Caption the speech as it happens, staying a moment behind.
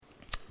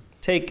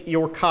take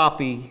your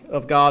copy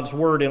of God's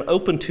Word and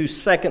open to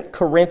 2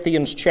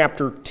 Corinthians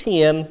chapter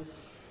 10.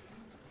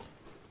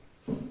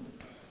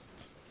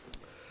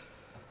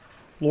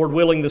 Lord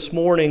willing, this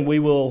morning we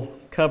will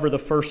cover the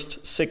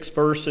first 6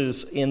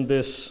 verses in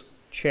this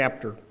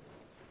chapter.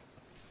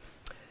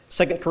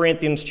 2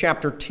 Corinthians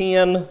chapter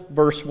 10,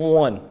 verse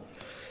 1.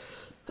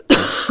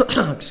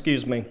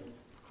 Excuse me.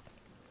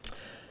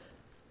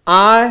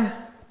 I,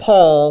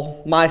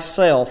 Paul,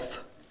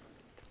 myself,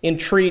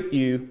 entreat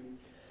you,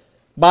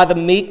 by the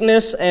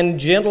meekness and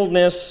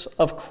gentleness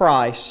of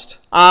Christ,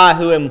 I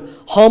who am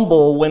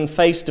humble when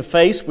face to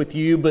face with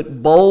you,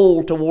 but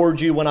bold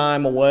towards you when I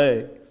am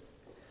away.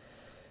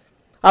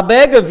 I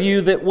beg of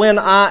you that when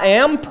I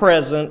am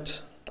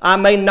present, I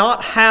may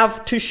not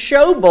have to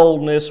show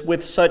boldness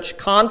with such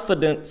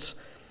confidence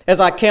as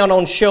I count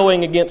on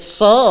showing against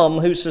some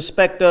who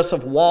suspect us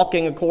of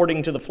walking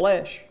according to the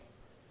flesh.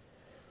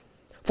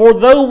 For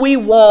though we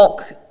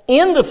walk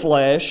in the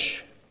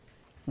flesh,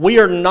 we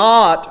are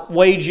not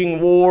waging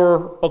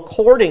war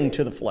according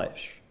to the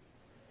flesh.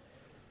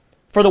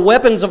 For the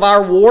weapons of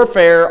our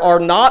warfare are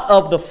not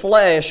of the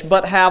flesh,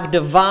 but have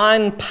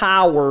divine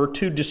power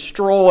to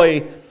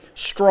destroy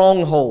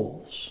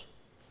strongholds.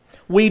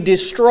 We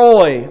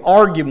destroy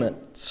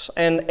arguments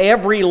and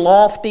every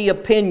lofty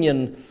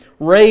opinion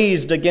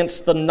raised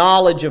against the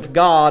knowledge of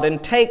God,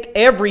 and take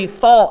every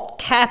thought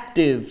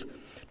captive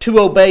to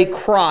obey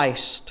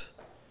Christ,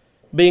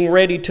 being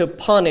ready to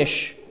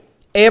punish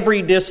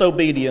every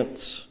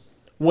disobedience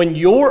when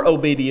your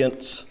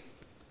obedience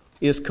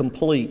is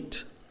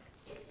complete.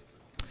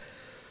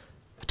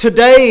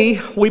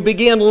 Today, we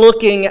begin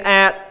looking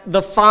at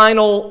the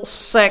final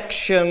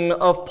section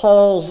of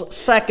Paul's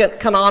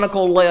second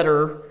canonical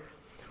letter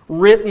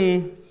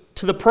written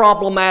to the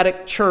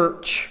problematic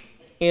church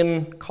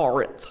in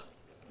Corinth.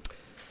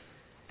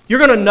 You're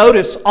going to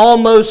notice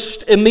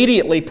almost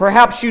immediately,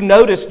 perhaps you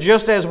noticed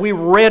just as we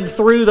read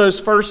through those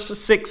first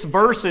 6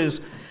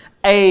 verses,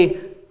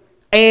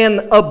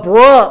 an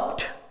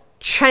abrupt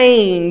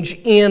change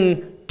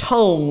in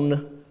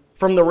tone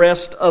from the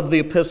rest of the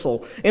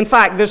epistle. In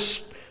fact,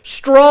 this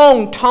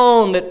strong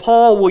tone that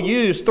Paul will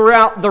use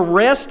throughout the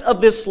rest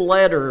of this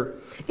letter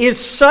is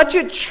such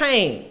a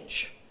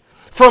change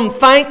from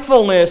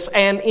thankfulness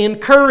and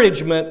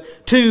encouragement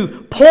to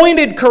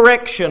pointed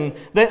correction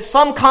that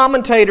some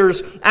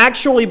commentators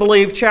actually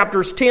believe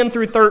chapters 10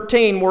 through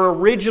 13 were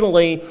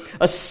originally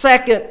a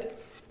second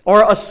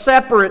or a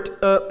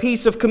separate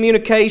piece of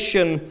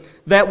communication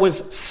that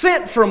was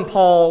sent from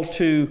Paul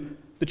to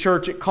the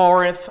church at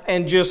Corinth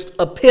and just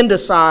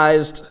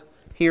appendicized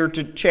here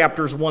to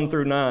chapters 1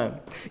 through 9.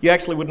 You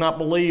actually would not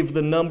believe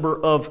the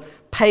number of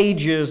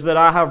pages that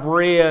I have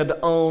read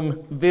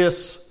on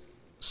this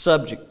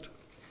subject.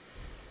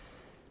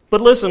 But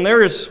listen,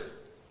 there is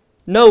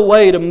no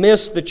way to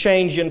miss the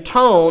change in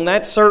tone.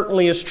 That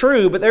certainly is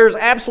true, but there is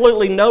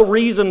absolutely no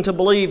reason to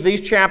believe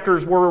these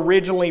chapters were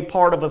originally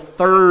part of a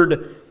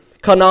third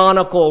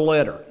canonical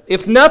letter.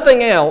 If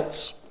nothing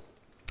else,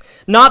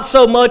 not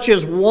so much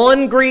as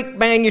one Greek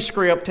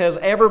manuscript has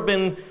ever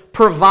been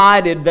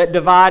provided that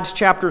divides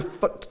chapters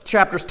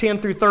 10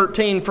 through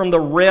 13 from the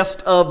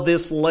rest of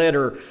this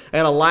letter,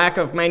 and a lack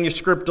of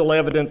manuscriptal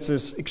evidence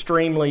is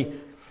extremely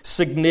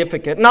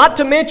significant. Not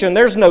to mention,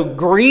 there's no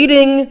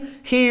greeting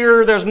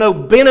here, there's no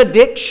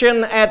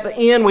benediction at the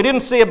end. We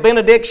didn't see a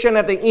benediction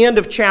at the end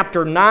of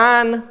chapter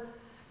 9,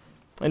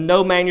 and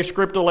no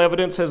manuscriptal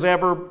evidence has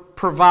ever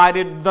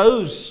provided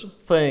those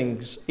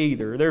things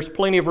either. There's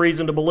plenty of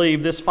reason to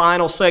believe this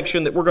final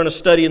section that we're going to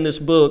study in this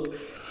book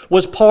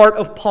was part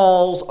of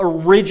Paul's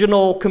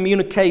original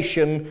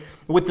communication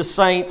with the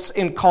saints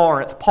in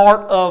Corinth,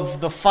 part of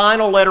the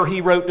final letter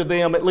he wrote to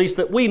them, at least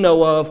that we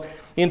know of,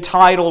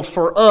 entitled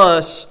for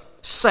us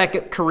 2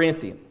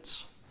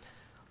 Corinthians.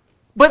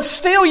 But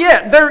still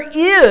yet, there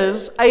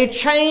is a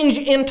change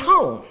in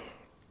tone.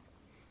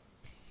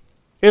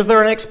 Is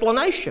there an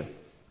explanation,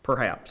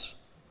 perhaps?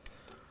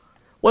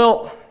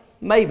 Well,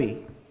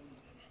 maybe.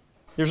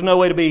 There's no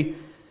way to be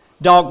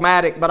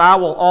dogmatic, but I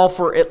will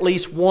offer at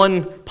least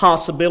one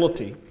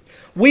possibility.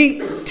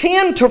 We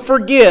tend to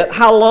forget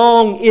how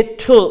long it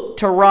took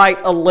to write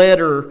a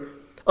letter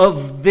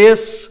of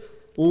this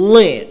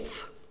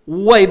length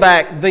way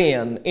back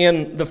then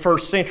in the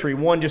first century.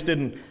 One just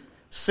didn't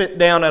sit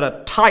down at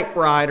a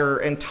typewriter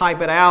and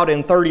type it out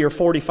in 30 or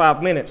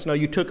 45 minutes. No,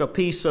 you took a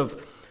piece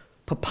of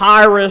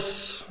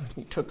papyrus,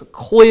 you took a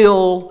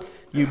quill,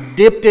 you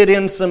dipped it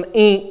in some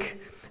ink,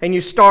 and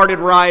you started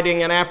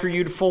writing, and after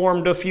you'd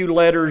formed a few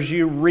letters,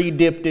 you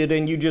re-dipped it,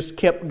 and you just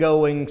kept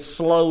going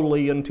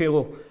slowly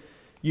until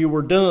you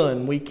were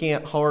done. We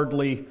can't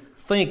hardly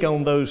think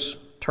on those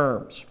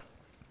terms.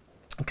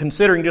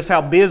 Considering just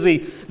how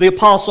busy the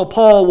Apostle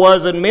Paul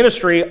was in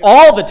ministry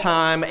all the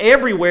time,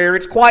 everywhere,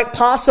 it's quite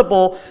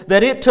possible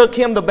that it took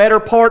him the better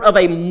part of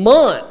a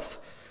month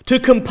to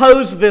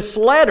compose this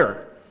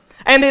letter.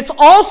 And it's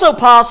also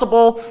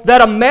possible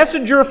that a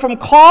messenger from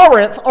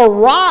Corinth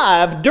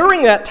arrived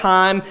during that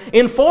time,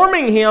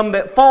 informing him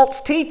that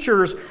false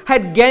teachers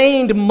had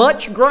gained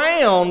much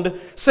ground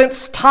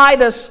since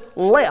Titus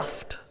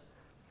left.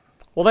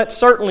 Well, that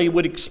certainly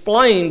would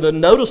explain the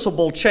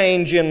noticeable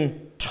change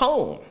in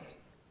tone.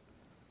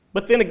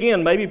 But then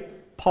again, maybe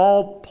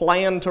Paul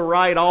planned to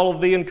write all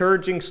of the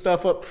encouraging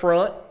stuff up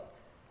front,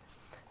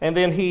 and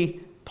then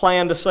he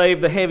planned to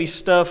save the heavy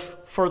stuff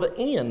for the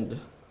end.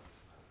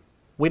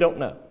 We don't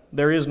know.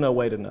 There is no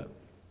way to know.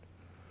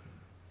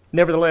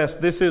 Nevertheless,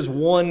 this is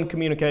one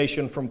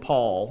communication from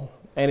Paul,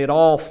 and it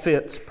all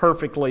fits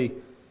perfectly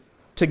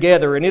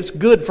together, and it's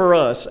good for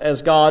us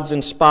as God's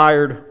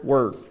inspired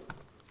Word.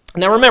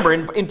 Now remember,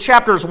 in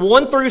chapters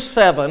 1 through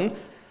 7,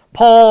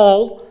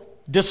 Paul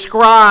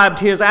described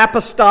his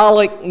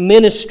apostolic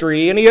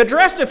ministry, and he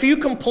addressed a few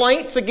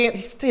complaints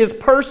against his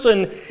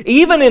person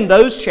even in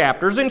those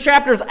chapters. In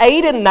chapters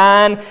 8 and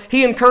 9,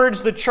 he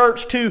encouraged the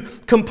church to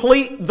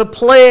complete the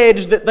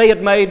pledge that they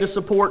had made to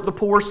support the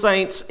poor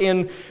saints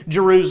in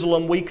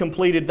Jerusalem. We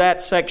completed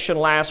that section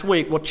last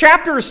week. Well,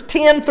 chapters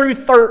 10 through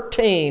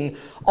 13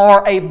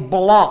 are a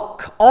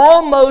block,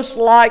 almost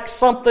like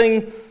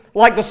something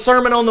like the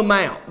Sermon on the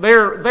Mount.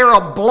 They're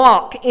a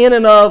block in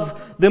and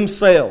of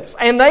themselves.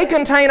 And they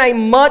contain a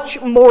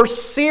much more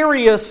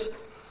serious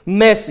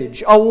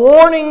message, a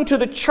warning to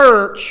the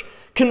church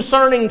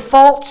concerning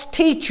false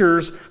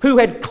teachers who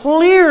had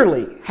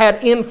clearly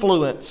had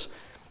influence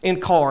in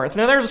Corinth.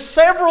 Now, there's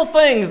several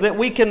things that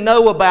we can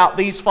know about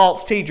these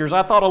false teachers.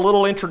 I thought a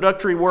little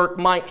introductory work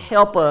might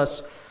help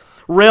us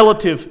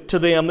relative to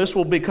them. This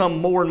will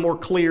become more and more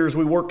clear as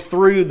we work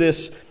through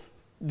this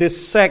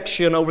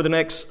section over the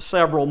next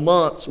several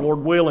months, Lord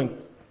willing.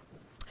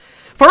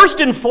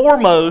 First and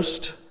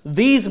foremost,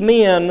 these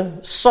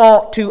men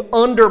sought to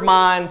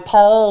undermine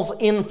Paul's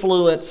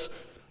influence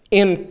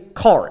in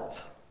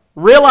Corinth,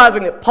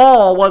 realizing that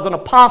Paul was an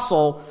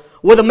apostle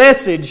with a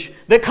message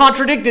that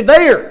contradicted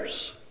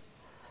theirs.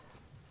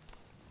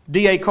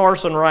 D.A.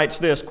 Carson writes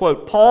this,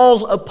 quote,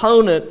 "Paul's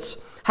opponents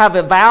have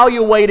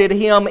evaluated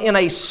him in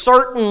a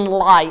certain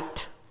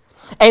light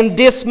and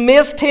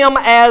dismissed him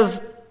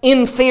as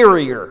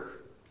inferior.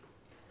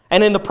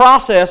 And in the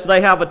process,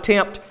 they have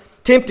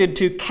attempted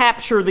to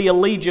capture the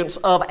allegiance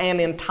of an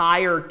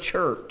entire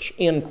church,"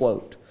 end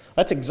quote.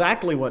 That's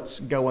exactly what's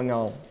going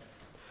on.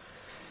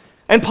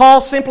 And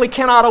Paul simply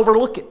cannot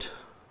overlook it.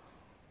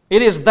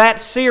 It is that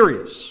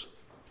serious.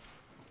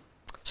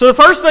 So the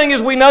first thing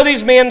is we know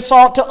these men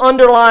sought to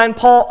undermine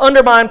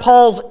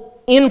Paul's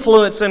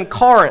influence in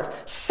Corinth.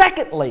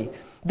 Secondly,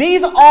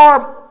 these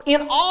are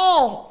in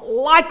all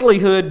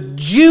likelihood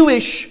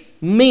Jewish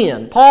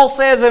men. Paul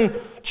says in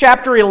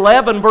chapter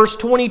 11, verse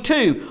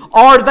 22,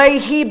 "Are they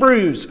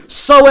Hebrews?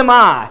 So am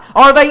I.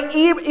 Are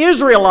they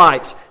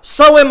Israelites?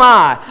 So am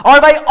I.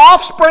 Are they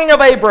offspring of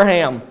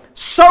Abraham?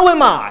 So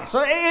am I."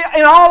 So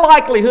in all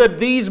likelihood,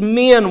 these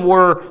men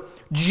were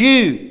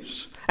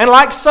Jews. And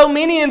like so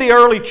many in the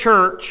early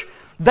church,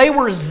 they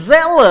were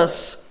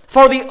zealous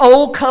for the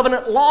Old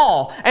Covenant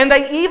law. And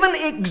they even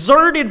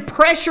exerted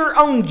pressure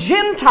on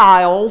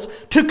Gentiles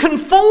to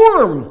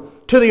conform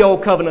to the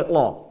Old Covenant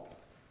law.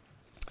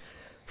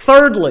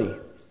 Thirdly,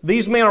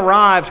 these men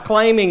arrived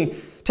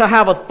claiming to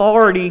have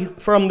authority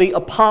from the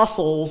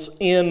apostles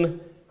in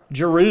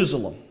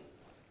Jerusalem.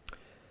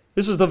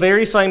 This is the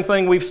very same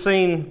thing we've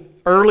seen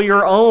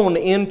earlier on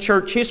in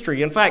church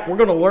history. In fact, we're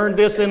going to learn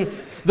this in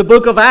the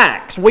book of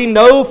Acts. We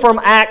know from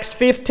Acts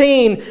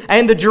 15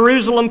 and the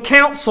Jerusalem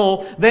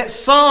Council that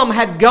some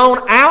had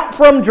gone out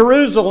from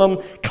Jerusalem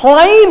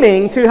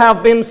claiming to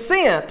have been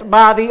sent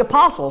by the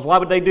apostles. Why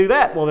would they do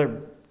that? Well,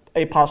 they're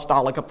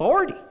apostolic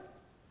authority.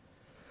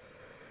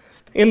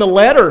 In the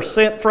letter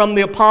sent from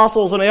the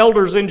apostles and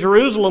elders in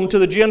Jerusalem to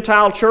the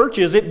Gentile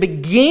churches, it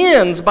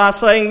begins by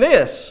saying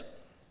this,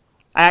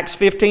 Acts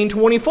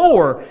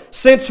 15:24,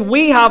 "Since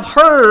we have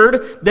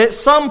heard that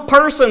some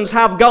persons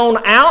have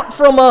gone out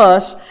from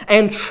us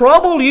and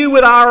trouble you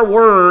with our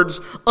words,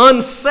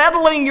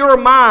 unsettling your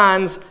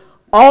minds,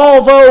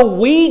 although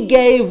we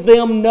gave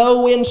them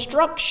no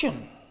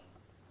instruction."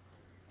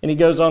 And he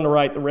goes on to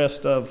write the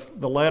rest of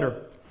the letter.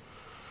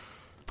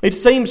 It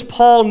seems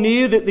Paul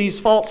knew that these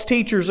false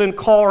teachers in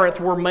Corinth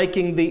were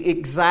making the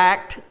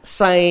exact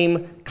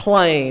same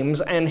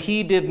claims, and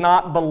he did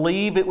not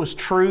believe it was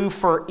true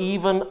for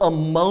even a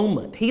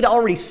moment. He'd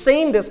already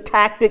seen this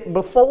tactic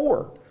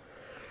before.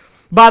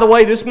 By the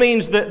way, this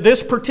means that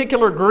this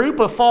particular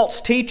group of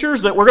false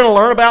teachers that we're going to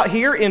learn about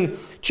here in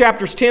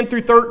chapters 10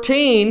 through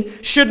 13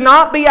 should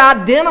not be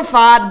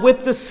identified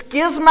with the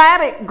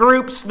schismatic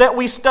groups that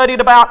we studied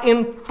about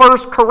in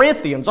 1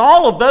 Corinthians.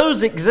 All of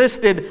those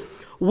existed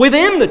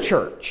within the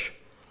church.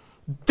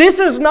 This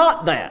is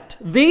not that.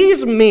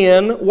 These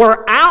men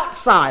were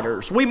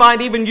outsiders. We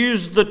might even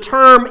use the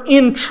term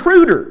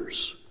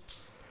intruders.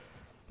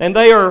 And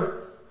they are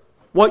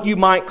what you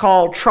might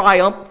call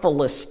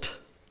triumphalist.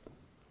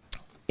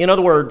 In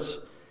other words,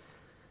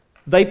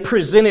 they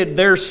presented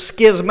their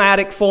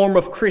schismatic form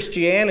of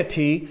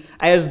Christianity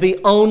as the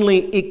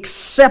only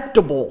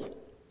acceptable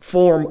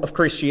form of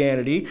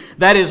Christianity.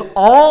 That is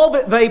all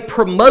that they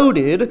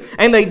promoted,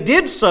 and they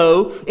did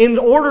so in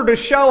order to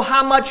show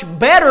how much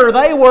better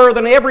they were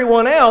than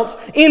everyone else,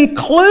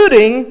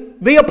 including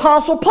the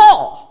Apostle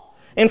Paul.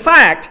 In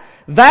fact,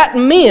 that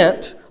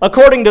meant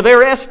according to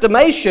their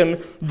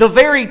estimation, the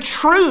very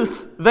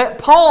truth that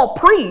Paul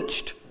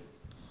preached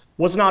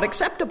was not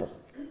acceptable.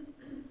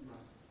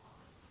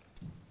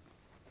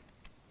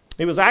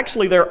 It was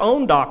actually their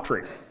own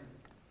doctrine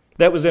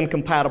that was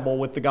incompatible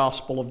with the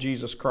gospel of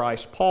Jesus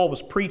Christ. Paul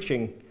was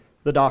preaching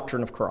the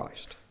doctrine of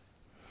Christ.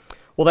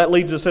 Well, that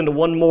leads us into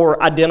one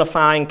more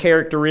identifying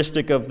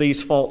characteristic of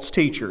these false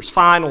teachers.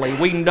 Finally,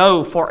 we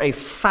know for a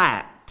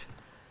fact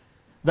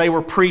they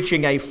were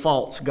preaching a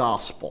false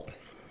gospel.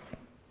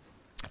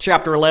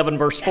 Chapter 11,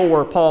 verse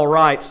 4, Paul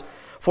writes,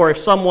 "For if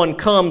someone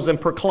comes and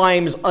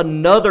proclaims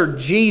another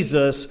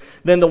Jesus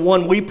than the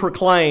one we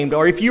proclaimed,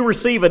 or if you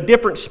receive a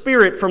different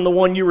spirit from the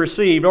one you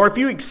received, or if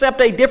you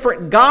accept a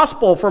different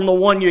gospel from the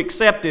one you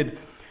accepted,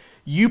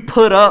 you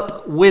put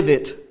up with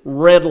it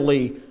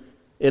readily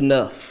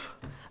enough."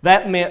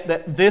 That meant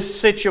that this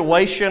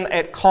situation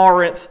at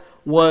Corinth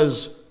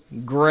was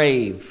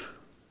grave.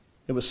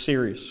 It was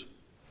serious.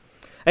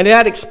 And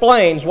that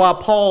explains why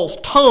Paul's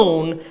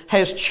tone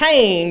has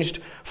changed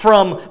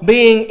from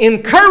being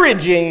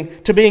encouraging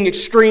to being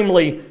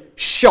extremely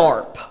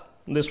sharp.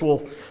 This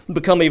will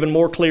become even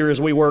more clear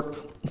as we work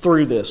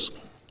through this.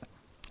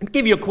 I'll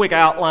give you a quick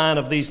outline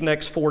of these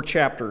next 4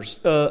 chapters.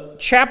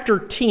 Chapter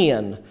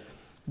 10,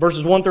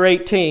 verses 1 through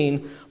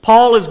 18,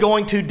 Paul is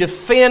going to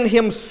defend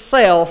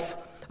himself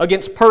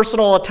against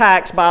personal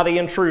attacks by the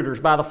intruders,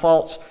 by the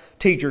false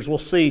teachers. We'll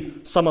see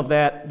some of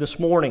that this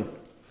morning.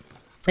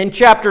 In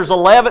chapter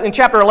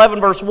 11,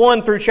 verse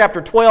 1 through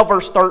chapter 12,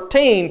 verse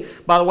 13,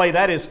 by the way,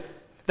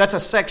 that's a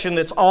section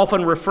that's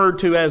often referred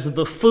to as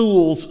the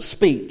fool's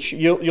speech.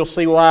 You'll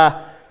see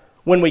why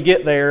when we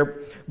get there.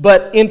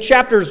 But in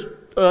chapter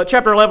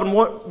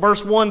 11,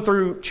 verse 1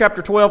 through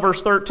chapter 12,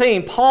 verse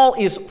 13, Paul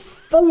is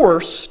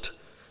forced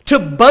to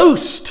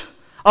boast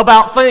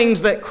about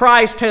things that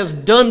Christ has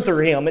done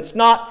through him. It's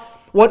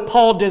not what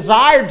Paul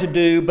desired to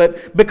do,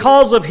 but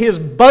because of his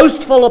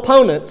boastful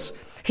opponents,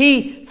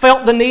 he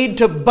felt the need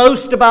to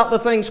boast about the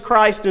things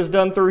Christ has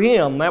done through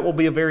him. That will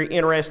be a very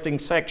interesting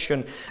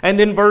section. And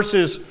then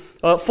verses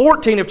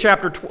 14 of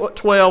chapter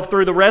 12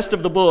 through the rest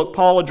of the book,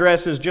 Paul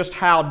addresses just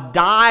how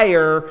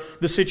dire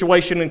the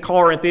situation in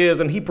Corinth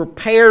is, and he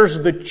prepares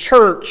the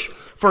church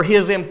for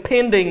his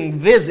impending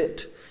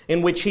visit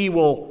in which he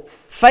will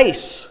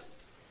face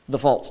the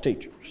false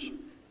teachers.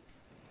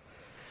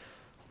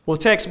 Well,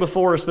 the text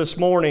before us this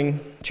morning,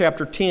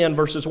 chapter 10,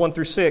 verses 1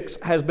 through 6,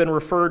 has been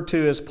referred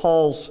to as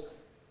Paul's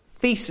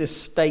thesis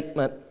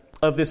statement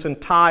of this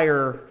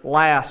entire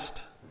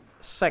last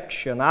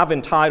section. I've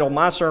entitled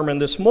my sermon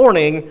this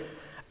morning,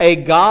 A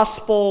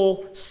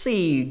Gospel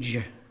Siege.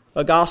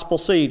 A Gospel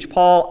Siege.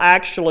 Paul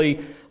actually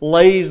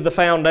lays the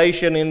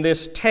foundation in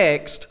this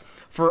text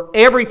for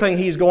everything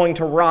he's going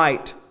to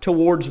write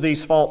towards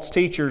these false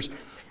teachers.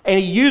 And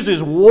he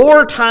uses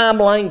wartime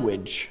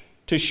language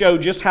to show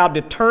just how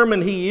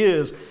determined he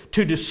is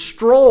to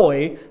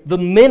destroy the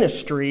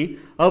ministry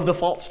of the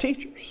false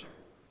teachers.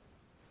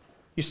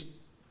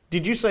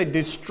 Did you say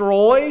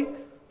destroy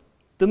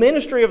the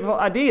ministry of?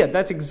 I did.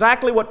 That's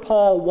exactly what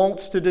Paul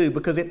wants to do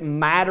because it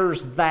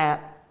matters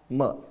that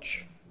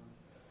much.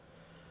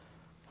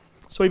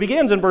 So he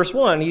begins in verse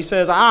 1. He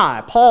says,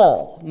 "I,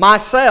 Paul,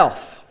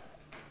 myself,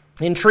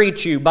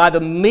 entreat you by the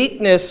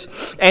meekness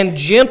and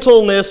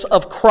gentleness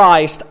of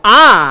Christ,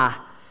 I,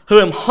 who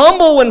am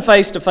humble when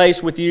face to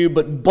face with you,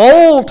 but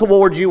bold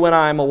toward you when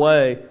I am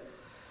away.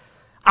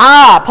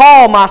 I,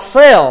 Paul,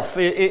 myself,"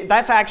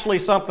 that's actually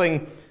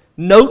something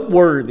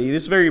noteworthy.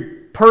 This is very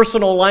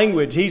personal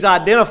language. He's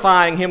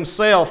identifying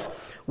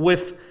himself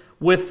with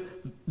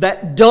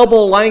that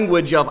double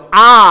language of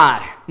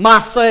I,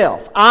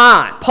 myself,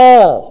 I,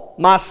 Paul,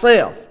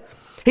 myself.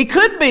 He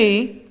could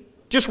be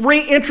just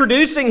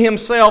reintroducing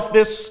himself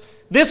this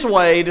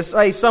way to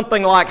say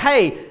something like,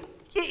 "Hey,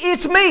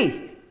 it's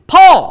me,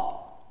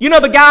 Paul. You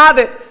know, the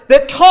guy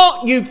that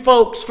taught you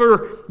folks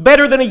for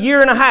better than a year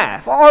and a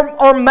half."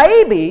 Or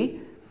maybe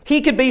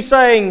he could be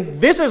saying,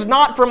 "This is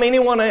not from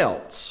anyone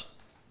else.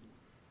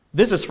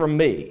 This is from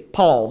me,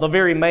 Paul, the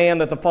very man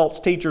that the false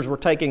teachers were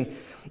taking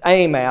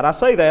aim at." I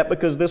say that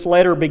because this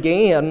letter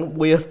began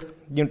with,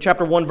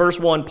 chapter 1, verse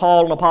 1,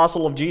 "Paul, an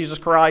apostle of Jesus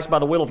Christ by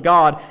the will of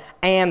God,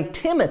 and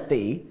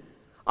Timothy,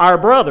 our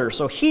brother."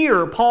 So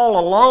here, Paul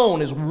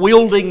alone is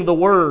wielding the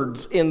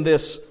words in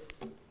this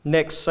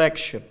next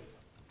section.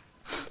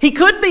 He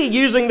could be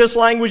using this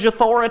language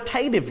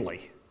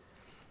authoritatively.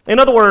 In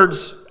other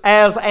words,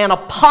 as an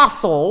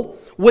apostle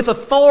with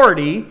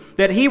authority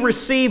that he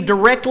received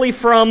directly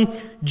from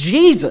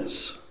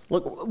Jesus.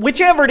 Look,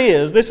 whichever it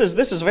is, this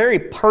is very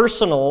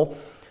personal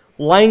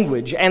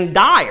language and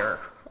dire,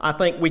 I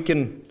think we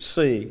can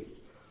see.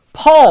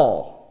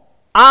 Paul,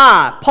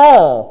 I,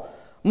 Paul,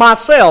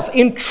 myself,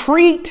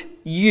 entreat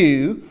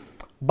you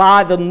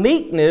by the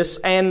meekness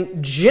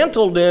and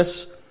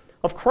gentleness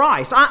of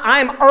Christ.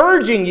 I'm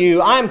urging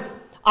you, I'm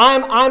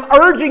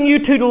urging you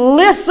to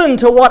listen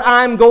to what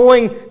I'm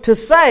going to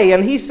say.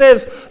 And he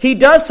says he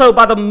does so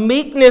by the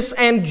meekness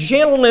and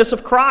gentleness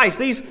of Christ.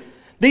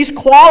 These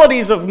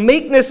qualities of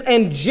meekness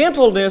and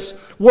gentleness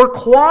were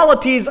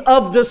qualities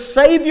of the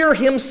Savior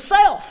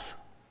himself.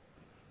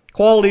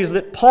 Qualities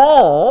that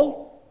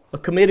Paul, a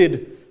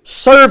committed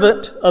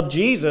servant of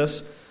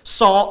Jesus,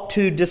 sought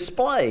to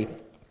display.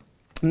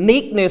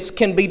 Meekness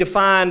can be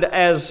defined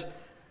as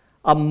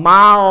a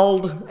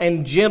mild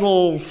and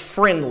gentle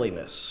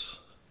friendliness.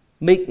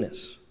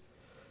 Meekness.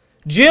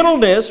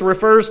 Gentleness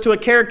refers to a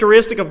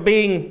characteristic of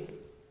being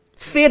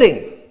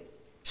fitting,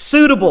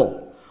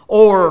 suitable,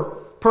 or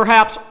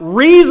perhaps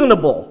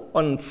reasonable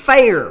and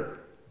fair.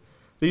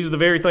 These are the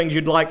very things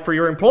you'd like for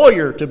your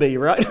employer to be,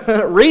 right?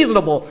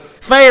 Reasonable,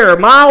 fair,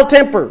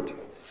 mild-tempered.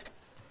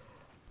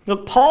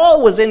 Look,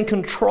 Paul was in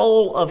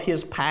control of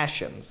his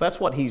passions. That's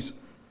what he's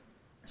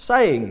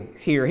saying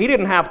here. He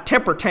didn't have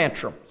temper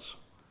tantrums.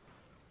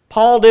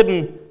 Paul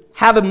didn't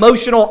have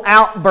emotional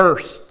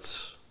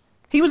outbursts.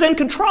 He was in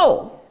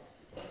control.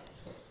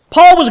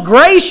 Paul was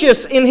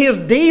gracious in his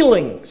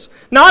dealings,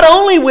 not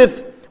only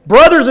with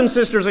brothers and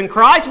sisters in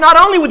Christ, not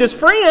only with his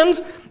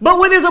friends, but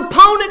with his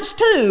opponents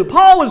too.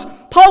 Paul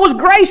was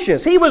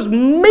gracious. He was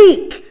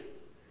meek.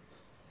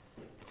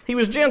 He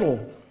was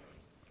gentle.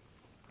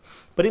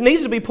 But it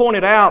needs to be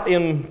pointed out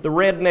in the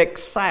redneck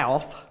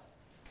South,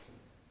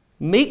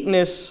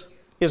 meekness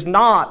is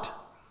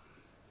not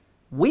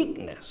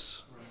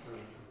weakness.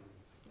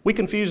 We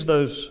confuse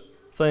those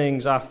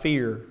things, I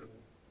fear.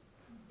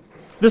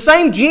 The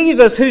same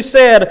Jesus who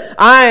said,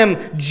 I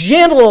am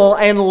gentle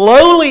and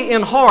lowly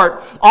in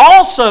heart,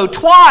 also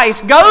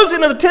twice goes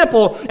into the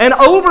temple and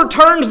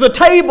overturns the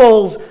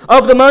tables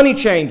of the money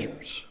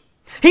changers.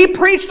 He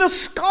preached a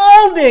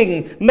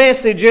scalding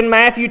message in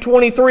Matthew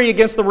 23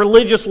 against the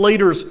religious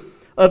leaders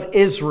of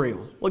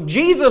Israel. Look,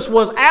 Jesus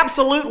was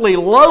absolutely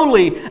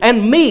lowly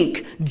and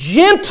meek,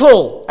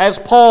 gentle, as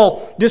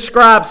Paul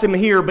describes him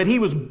here, but he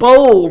was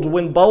bold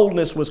when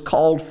boldness was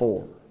called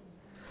for.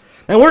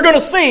 And we're going to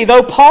see,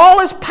 though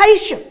Paul is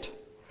patient,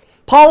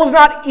 Paul is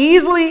not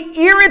easily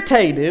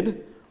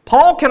irritated,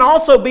 Paul can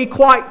also be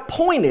quite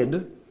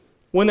pointed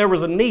when there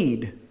was a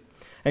need.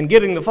 And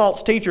getting the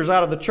false teachers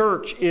out of the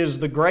church is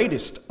the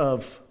greatest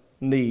of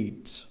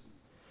needs.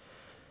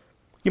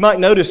 You might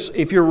notice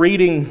if you're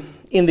reading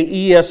in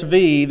the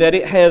ESV that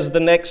it has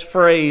the next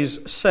phrase,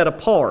 set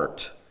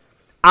apart.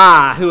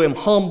 I, who am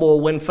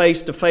humble when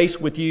face to face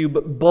with you,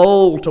 but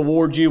bold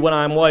toward you when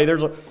I am away.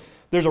 There's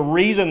a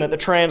reason that the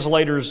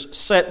translators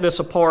set this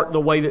apart the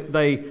way that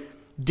they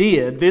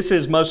did. This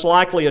is most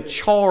likely a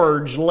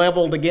charge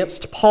leveled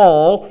against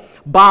Paul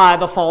by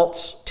the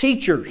false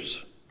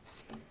teachers.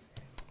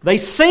 They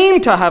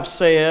seem to have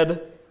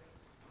said,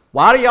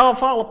 why do y'all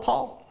follow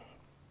Paul?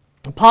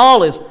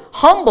 Paul is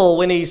humble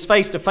when he's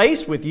face to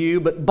face with you,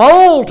 but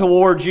bold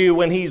towards you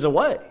when he's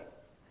away.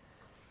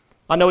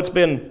 I know it's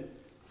been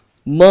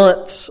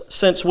months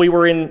since we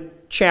were in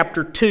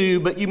chapter 2,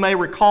 but you may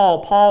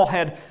recall Paul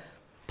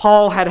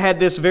had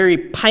this very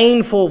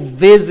painful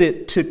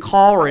visit to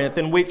Corinth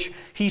in which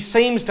he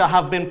seems to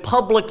have been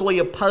publicly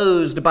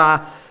opposed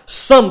by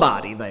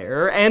somebody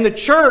there, and the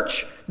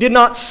church did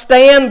not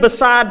stand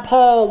beside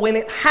Paul when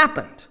it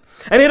happened.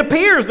 And it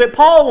appears that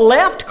Paul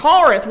left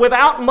Corinth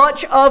without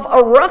much of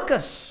a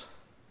ruckus.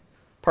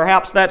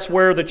 Perhaps that's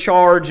where the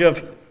charge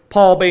of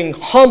Paul being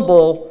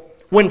humble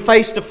when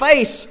face to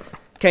face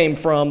came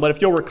from. But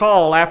if you'll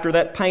recall, after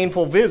that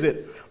painful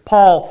visit,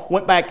 Paul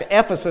went back to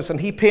Ephesus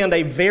and he penned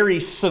a very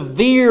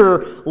severe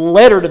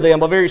letter to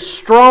them, a very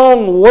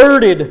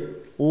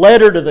strong-worded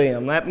letter to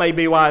them. That may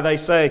be why they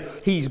say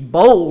he's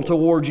bold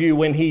towards you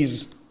when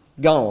he's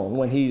gone,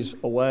 when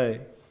he's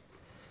away.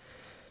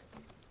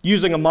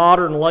 Using a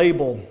modern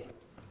label,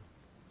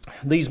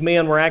 these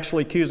men were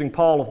actually accusing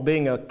Paul of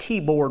being a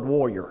keyboard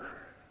warrior.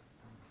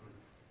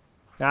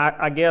 Now,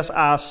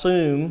 I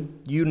assume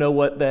you know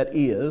what that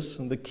is,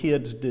 and the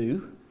kids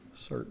do,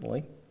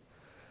 certainly.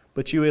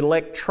 But you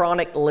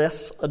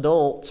electronic-less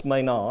adults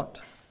may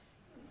not.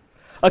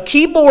 A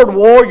keyboard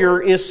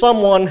warrior is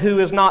someone who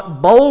is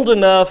not bold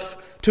enough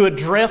to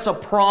address a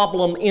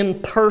problem in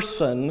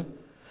person,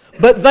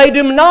 but they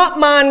do not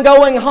mind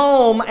going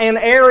home and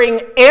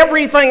airing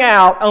everything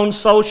out on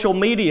social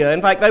media.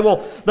 In fact, they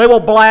will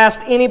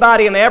blast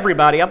anybody and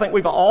everybody. I think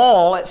we've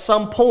all, at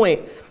some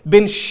point,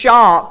 been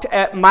shocked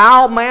at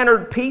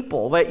mild-mannered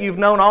people that you've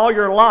known all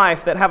your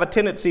life that have a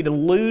tendency to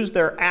lose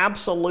their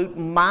absolute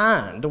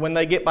mind when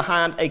they get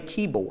behind a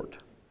keyboard.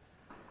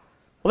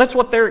 Well, that's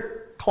what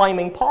they're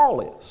claiming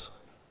Paul is.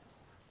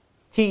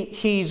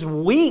 He's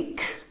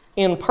weak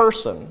in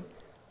person,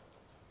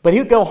 but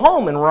he'll go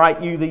home and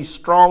write you these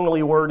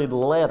strongly worded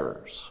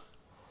letters.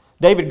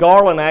 David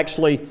Garland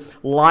actually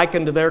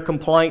likened their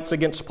complaints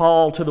against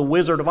Paul to the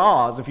Wizard of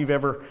Oz, if you've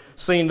ever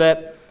seen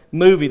that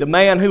movie. The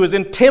man who was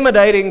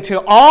intimidating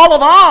to all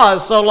of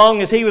Oz so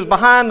long as he was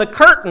behind the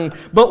curtain.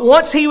 But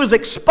once he was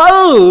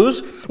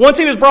exposed, once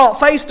he was brought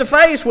face to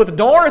face with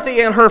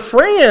Dorothy and her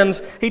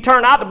friends, he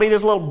turned out to be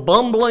this little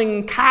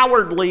bumbling,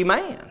 cowardly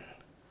man.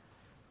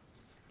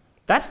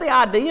 That's the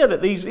idea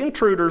that these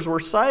intruders were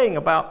saying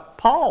about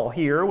Paul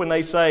here when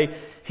they say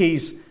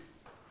he's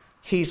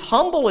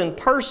humble in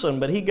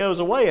person, but he goes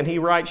away and he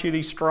writes you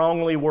these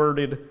strongly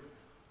worded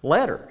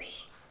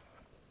letters.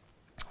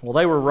 Well,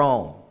 they were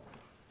wrong.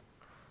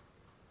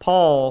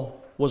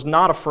 Paul was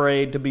not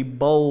afraid to be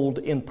bold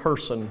in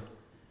person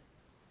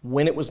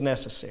when it was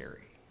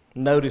necessary.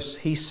 Notice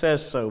he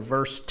says so,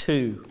 verse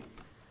 2.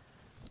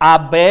 I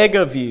beg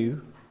of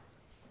you,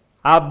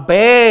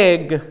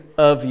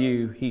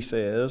 he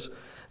says,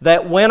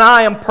 that when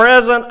I am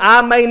present,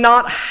 I may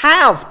not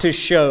have to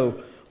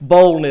show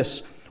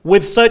boldness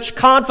with such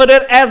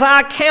confidence as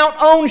I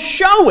count on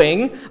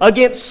showing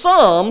against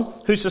some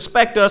who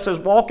suspect us as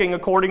walking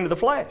according to the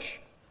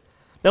flesh.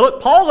 Now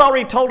look, Paul's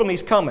already told them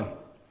he's coming.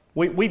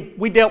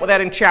 We dealt with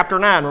that in chapter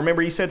 9.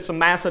 Remember, he said some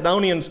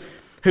Macedonians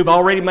who've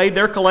already made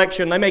their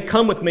collection, they may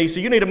come with me, so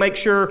you need to make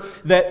sure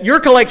that your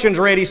collection's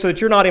ready so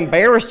that you're not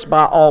embarrassed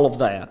by all of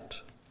that.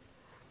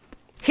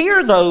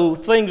 Here, though,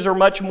 things are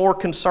much more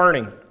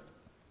concerning.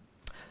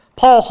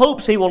 Paul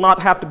hopes he will not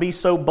have to be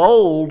so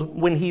bold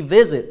when he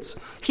visits.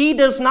 He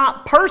does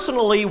not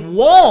personally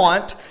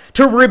want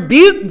to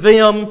rebuke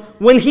them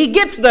when he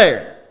gets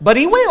there, but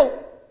he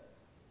will.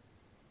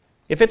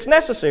 If it's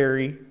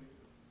necessary,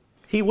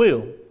 he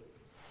will.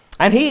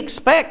 And he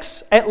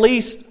expects at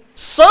least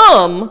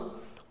some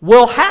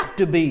will have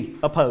to be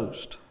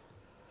opposed.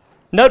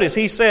 Notice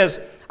he says,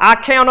 I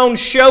count on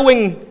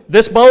showing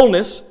this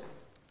boldness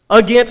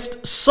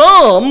against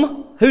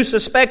some who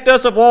suspect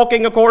us of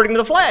walking according to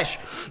the flesh.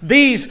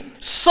 These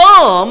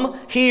some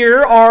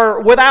here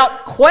are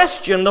without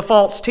question the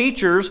false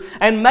teachers,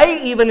 and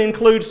may even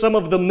include some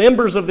of the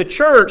members of the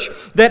church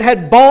that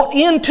had bought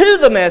into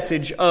the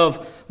message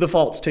of the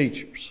false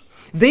teachers.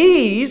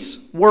 These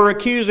were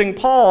accusing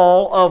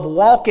Paul of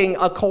walking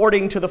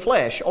according to the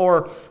flesh,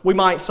 or we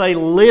might say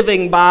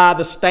living by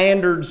the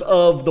standards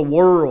of the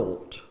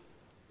world.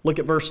 Look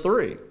at verse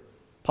 3.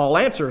 Paul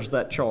answers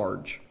that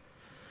charge.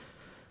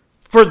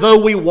 For though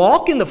we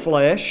walk in the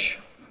flesh,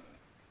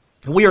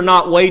 we are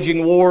not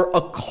waging war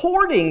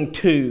according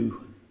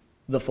to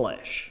the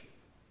flesh.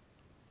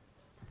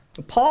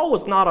 Paul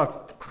was not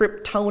a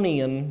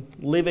Kryptonian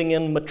living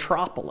in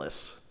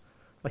Metropolis.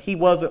 He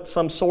wasn't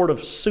some sort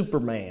of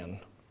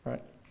Superman,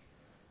 right?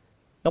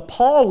 Now,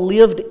 Paul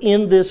lived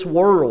in this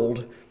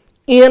world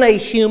in a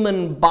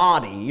human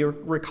body. You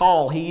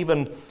recall, he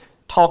even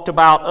talked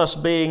about us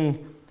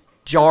being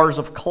jars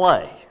of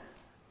clay,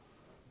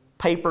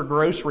 paper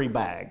grocery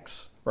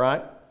bags,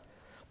 right?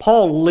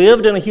 Paul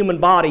lived in a human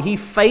body. He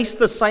faced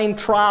the same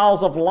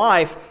trials of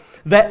life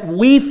that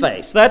we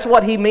face. That's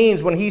what he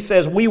means when he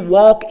says we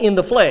walk in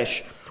the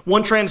flesh.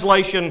 One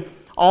translation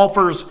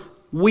offers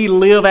we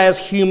live as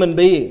human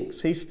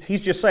beings. He's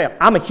just saying,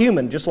 I'm a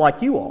human just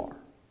like you are.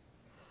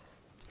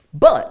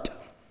 But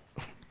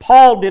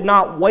Paul did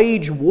not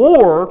wage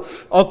war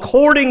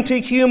according to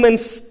human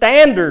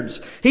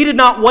standards. He did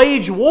not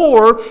wage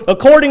war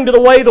according to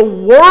the way the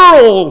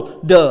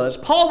world does.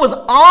 Paul was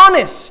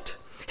honest.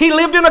 He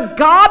lived in a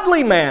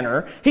godly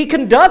manner. He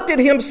conducted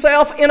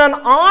himself in an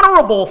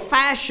honorable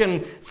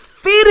fashion,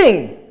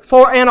 fitting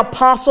for an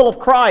apostle of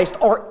Christ,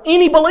 or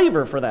any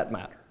believer for that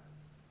matter.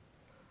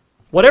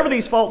 Whatever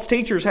these false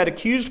teachers had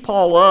accused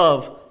Paul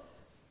of,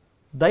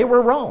 they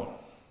were wrong.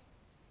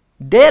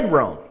 Dead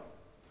wrong.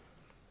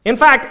 In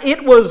fact,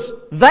 it was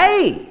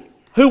they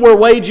who were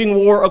waging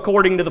war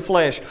according to the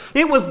flesh.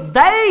 It was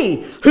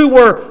they who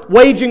were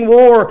waging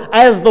war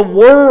as the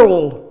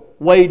world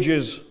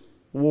wages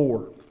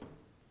war.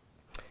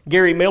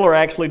 Gary Miller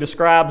actually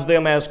describes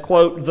them as,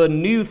 quote, the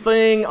new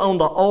thing on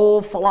the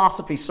old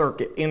philosophy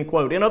circuit, end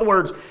quote. In other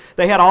words,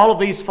 they had all of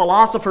these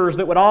philosophers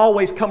that would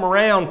always come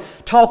around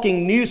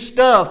talking new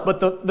stuff, but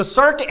the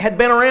circuit had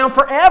been around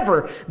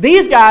forever.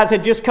 These guys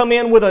had just come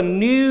in with a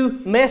new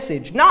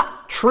message,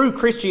 not true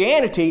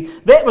Christianity.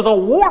 That was a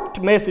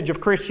warped message of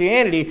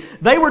Christianity.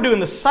 They were doing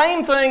the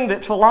same thing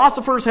that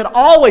philosophers had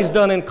always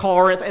done in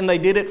Corinth, and they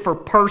did it for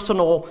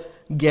personal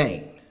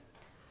gain.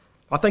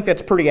 I think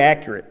that's pretty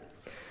accurate.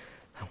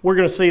 We're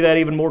going to see that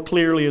even more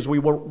clearly as we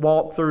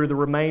walk through the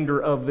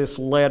remainder of this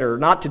letter.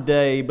 Not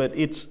today, but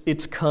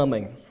it's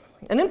coming.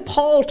 And then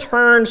Paul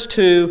turns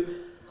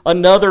to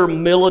another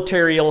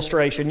military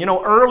illustration. You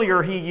know,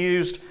 earlier he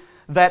used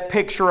that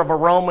picture of a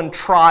Roman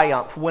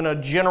triumph when a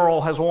general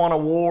has won a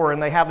war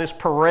and they have this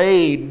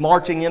parade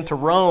marching into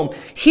Rome.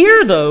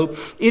 Here, though,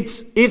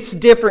 it's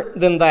different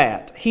than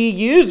that. He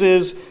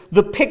uses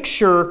the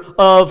picture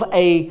of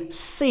a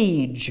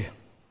siege.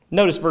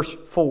 Notice verse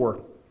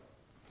 4.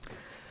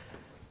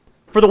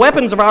 For the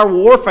weapons of our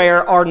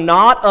warfare are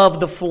not of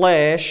the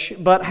flesh,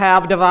 but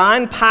have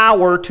divine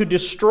power to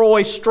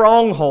destroy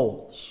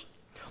strongholds.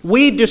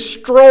 We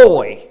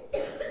destroy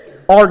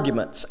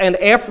arguments and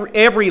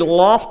every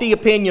lofty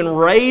opinion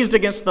raised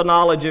against the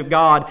knowledge of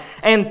God,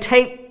 and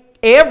take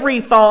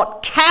every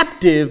thought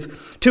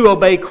captive to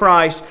obey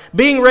Christ,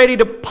 being ready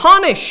to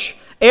punish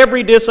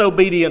every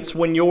disobedience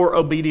when your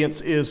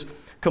obedience is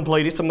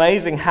complete. It's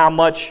amazing how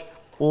much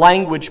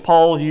language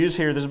Paul used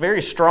here that's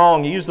very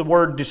strong. He used the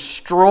word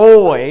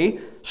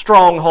destroy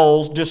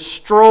strongholds,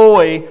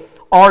 destroy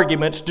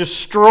arguments,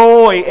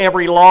 destroy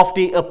every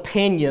lofty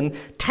opinion,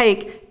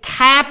 take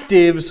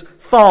captives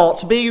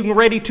thoughts, being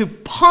ready to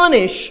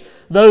punish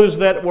those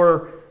that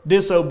were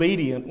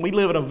disobedient. We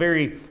live in a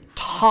very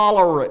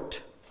tolerant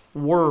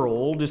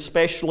world,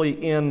 especially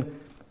in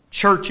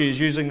churches,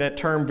 using that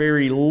term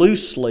very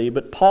loosely,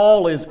 but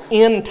Paul is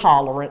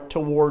intolerant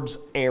towards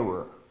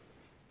error,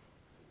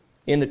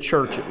 in the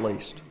church at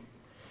least.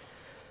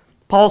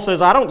 Paul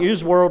says, I don't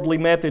use worldly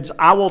methods.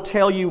 I will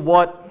tell you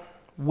what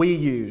we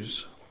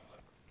use.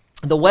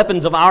 The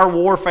weapons of our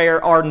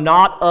warfare are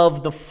not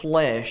of the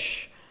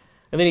flesh.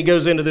 And then he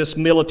goes into this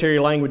military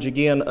language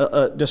again,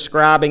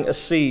 describing a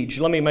siege.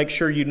 Let me make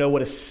sure you know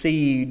what a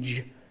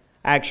siege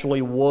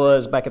actually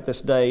was back at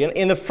this day.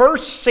 In the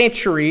first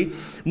century,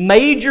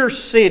 major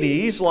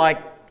cities,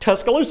 like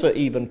Tuscaloosa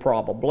even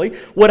probably,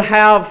 would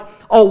have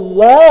a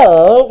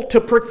wall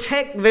to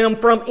protect them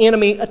from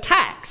enemy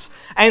attacks.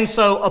 And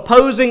so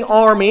opposing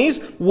armies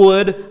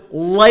would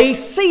lay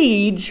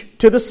siege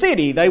to the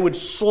city. They would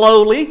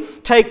slowly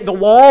take the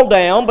wall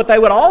down, but they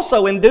would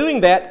also, in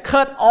doing that,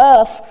 cut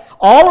off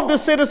all of the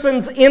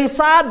citizens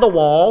inside the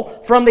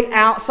wall from the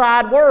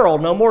outside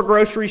world. No more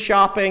grocery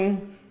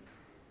shopping,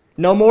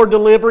 no more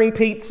delivering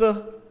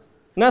pizza,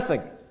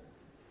 nothing.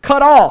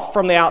 Cut off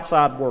from the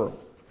outside world.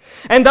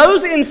 And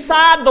those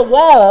inside the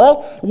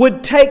wall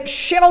would take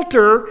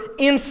shelter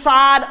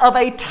inside of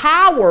a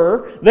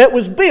tower that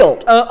was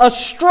built, a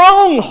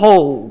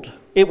stronghold,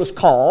 it was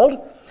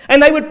called,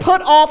 and they would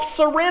put off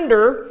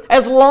surrender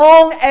as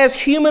long as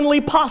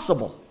humanly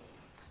possible.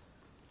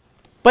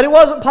 But it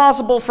wasn't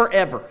possible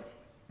forever.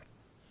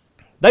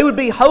 They would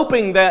be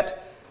hoping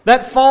that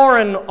that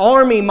foreign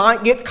army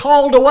might get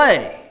called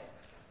away,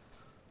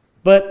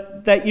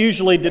 but that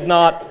usually did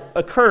not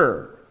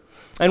occur.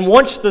 And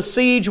once the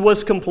siege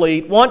was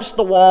complete, once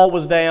the wall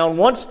was down,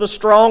 once the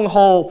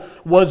stronghold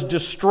was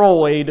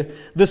destroyed,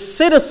 the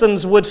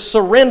citizens would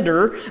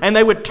surrender and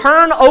they would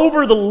turn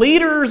over the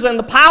leaders and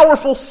the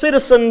powerful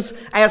citizens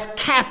as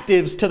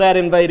captives to that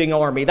invading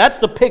army. That's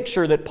the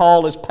picture that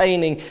Paul is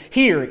painting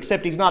here,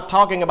 except he's not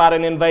talking about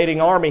an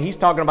invading army, he's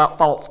talking about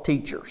false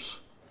teachers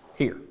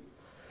here.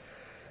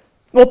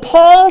 Well,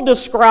 Paul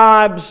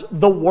describes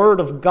the Word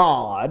of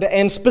God,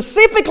 and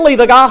specifically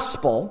the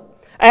gospel,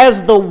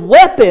 as the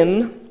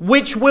weapon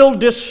which will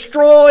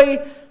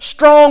destroy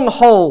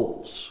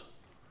strongholds.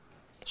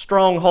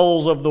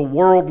 Strongholds of the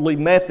worldly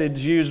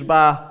methods used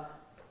by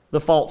the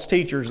false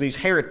teachers, these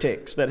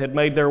heretics that had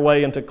made their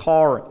way into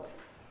Corinth.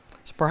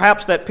 So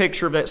perhaps that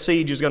picture of that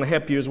siege is going to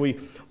help you as we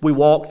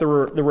walk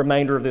through the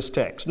remainder of this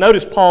text.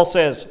 Notice Paul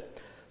says,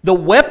 the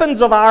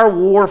weapons of our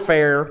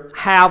warfare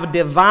have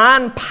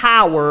divine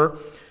power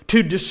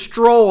to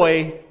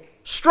destroy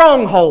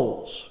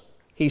strongholds,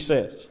 he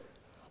says.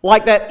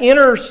 Like that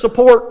inner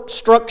support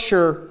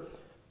structure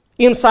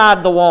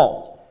inside the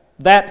wall.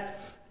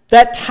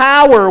 That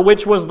tower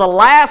which was the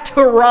last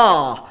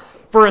hurrah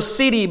for a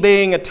city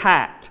being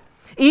attacked.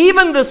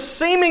 Even the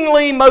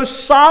seemingly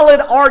most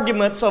solid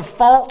arguments of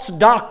false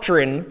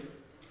doctrine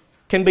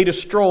can be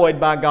destroyed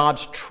by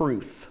God's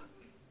truth.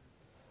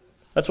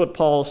 That's what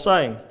Paul is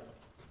saying.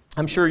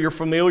 I'm sure you're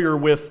familiar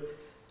with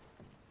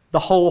the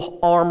whole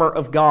armor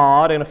of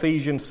God in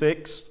Ephesians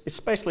 6,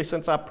 especially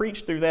since I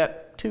preached through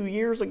that 2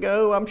 years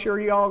ago. I'm sure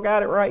you all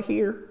got it right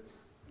here.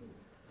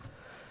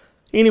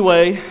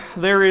 Anyway,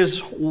 there is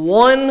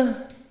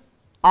one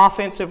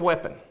offensive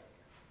weapon.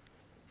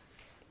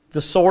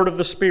 The sword of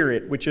the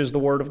Spirit, which is the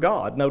Word of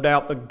God. No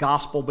doubt the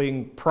gospel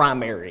being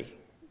primary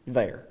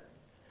there.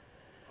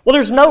 Well,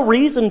 there's no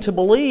reason to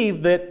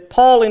believe that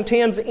Paul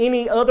intends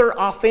any other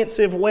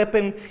offensive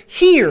weapon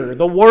here.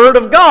 The Word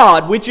of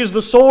God, which is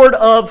the sword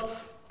of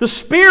the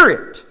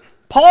Spirit.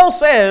 Paul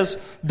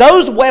says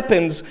those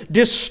weapons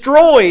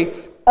destroy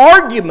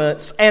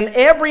arguments and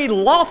every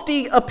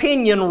lofty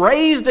opinion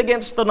raised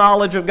against the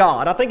knowledge of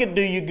God. I think it'd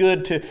do you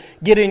good to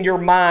get in your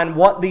mind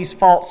what these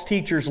false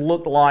teachers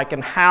looked like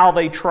and how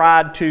they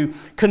tried to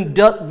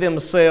conduct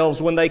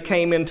themselves when they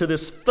came into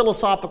this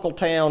philosophical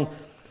town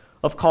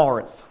of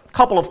Corinth. A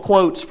couple of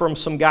quotes from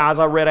some guys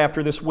I read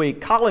after this week.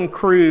 Colin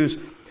Cruz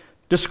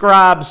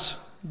describes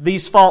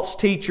these false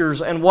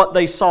teachers and what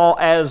they saw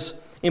as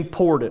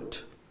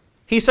important.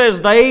 He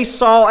says they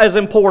saw as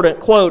important,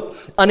 quote,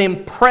 an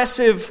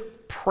impressive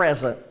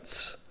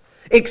presence,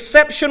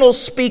 exceptional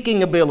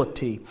speaking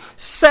ability,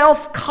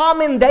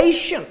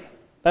 self-commendation.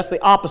 That's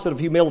the opposite of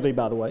humility,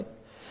 by the way.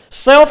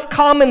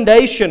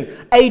 Self-commendation,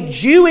 a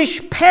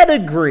Jewish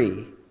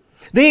pedigree,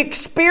 the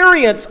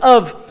experience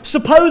of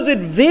supposed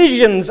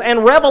visions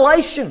and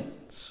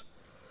revelations,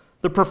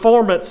 the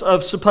performance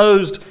of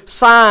supposed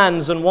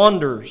signs and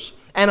wonders,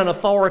 and an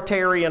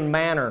authoritarian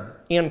manner,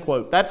 end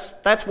quote. That's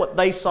what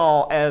they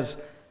saw as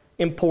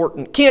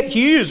important. Kent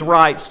Hughes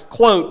writes,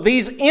 quote,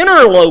 these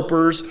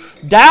interlopers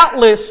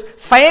doubtless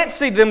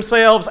fancied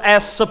themselves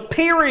as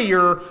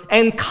superior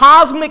and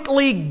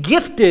cosmically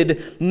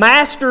gifted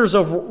masters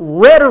of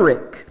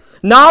rhetoric,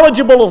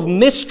 knowledgeable of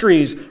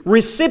mysteries,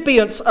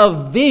 recipients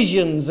of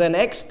visions and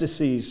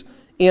ecstasies,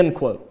 end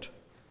quote.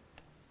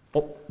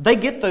 Well, they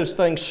get those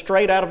things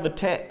straight out of the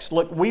text.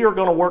 Look, we are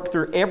going to work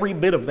through every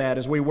bit of that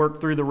as we work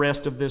through the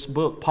rest of this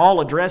book.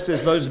 Paul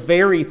addresses those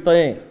very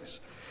things.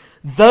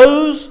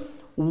 Those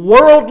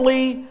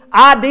worldly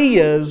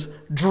ideas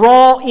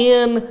draw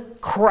in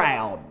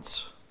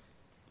crowds,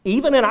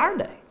 even in our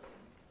day.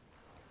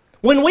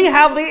 when we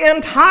have the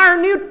entire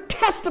New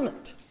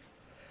Testament?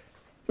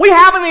 We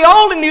have in the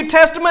Old and New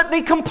Testament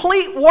the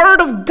complete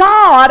Word of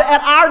God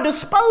at our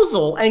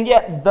disposal, and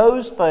yet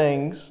those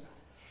things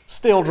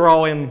still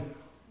draw in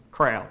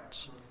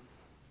crowds.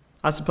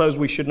 I suppose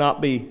we should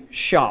not be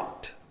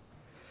shocked.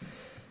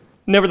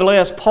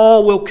 Nevertheless,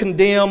 Paul will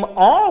condemn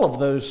all of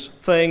those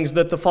things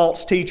that the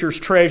false teachers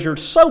treasured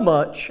so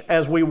much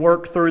as we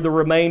work through the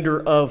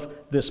remainder of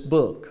this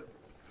book.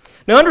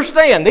 Now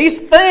understand, these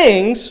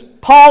things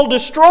Paul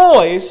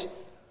destroys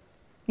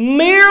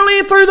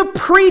merely through the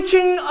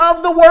preaching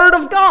of the Word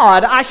of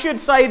God. I should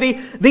say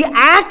the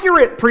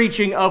accurate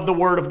preaching of the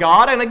Word of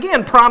God, and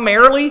again,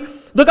 primarily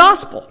the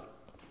gospel.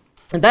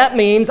 And that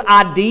means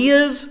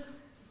ideas,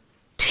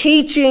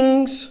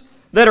 teachings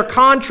that are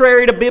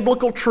contrary to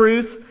biblical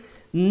truth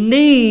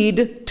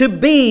need to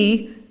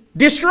be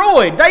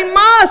destroyed. They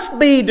must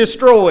be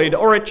destroyed,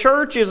 or a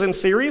church is in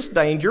serious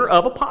danger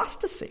of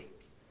apostasy.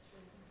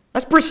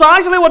 That's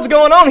precisely what's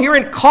going on here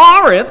in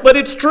Corinth, but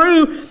it's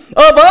true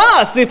of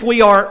us if we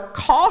are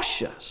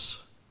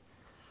cautious.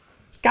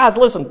 Guys,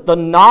 listen, the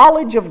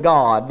knowledge of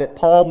God that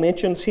Paul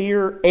mentions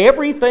here,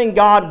 everything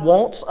God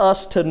wants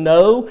us to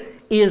know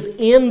is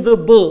in the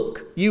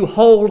book you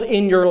hold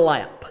in your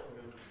lap.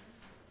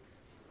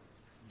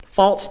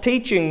 False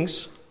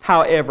teachings,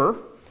 however,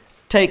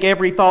 take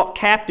every thought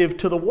captive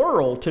to the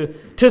world,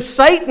 to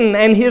Satan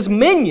and his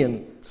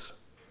minions.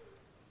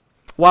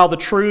 While the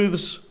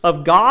truths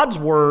of God's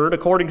Word,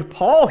 according to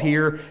Paul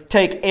here,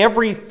 take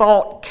every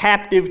thought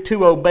captive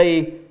to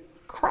obey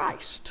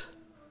Christ.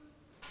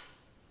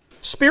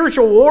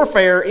 Spiritual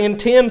warfare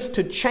intends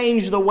to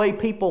change the way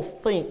people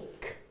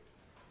think.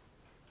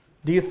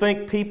 Do you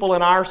think people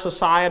in our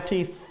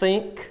society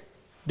think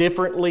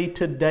differently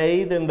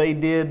today than they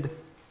did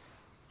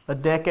a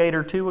decade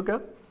or two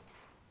ago?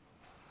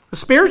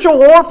 Spiritual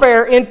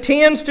warfare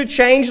intends to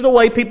change the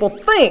way people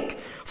think,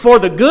 for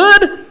the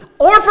good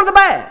or for the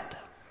bad.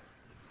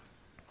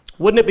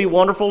 Wouldn't it be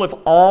wonderful if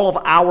all of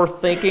our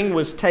thinking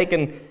was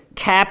taken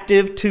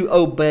captive to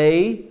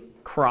obey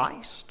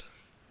Christ?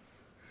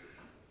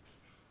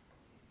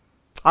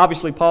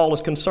 Obviously, Paul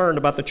is concerned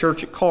about the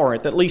church at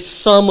Corinth, at least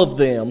some of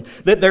them,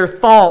 that their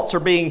thoughts are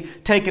being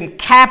taken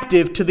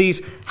captive to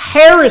these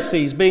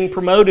heresies being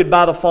promoted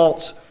by the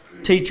false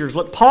teachers.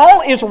 Look,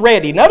 Paul is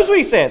ready. Notice what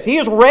he says. He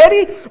is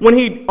ready when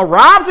he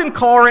arrives in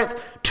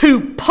Corinth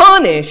to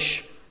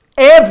punish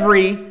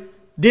every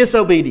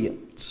disobedience.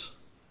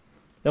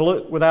 Now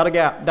look, without a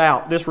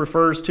doubt, this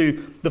refers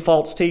to the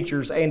false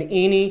teachers and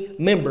any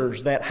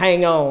members that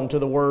hang on to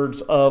the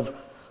words of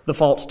the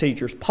false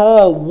teachers.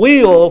 Paul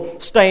will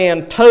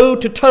stand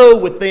toe-to-toe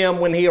with them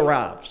when he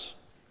arrives.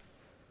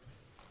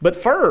 But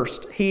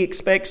first, he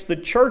expects the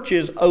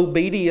church's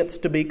obedience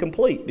to be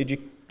complete.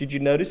 Did you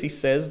notice he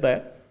says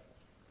that?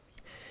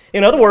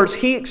 In other words,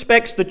 he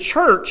expects the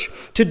church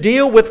to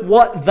deal with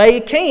what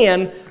they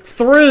can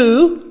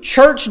through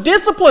church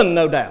discipline,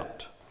 no doubt.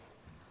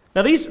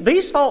 Now,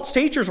 these false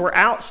teachers were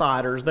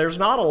outsiders. There's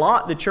not a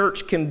lot the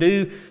church can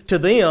do to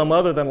them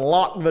other than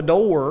lock the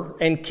door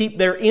and keep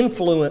their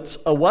influence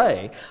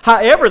away.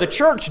 However, the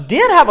church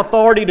did have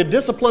authority to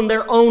discipline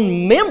their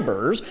own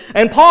members,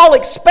 and Paul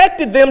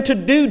expected them to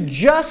do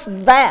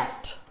just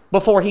that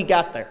before he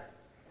got there.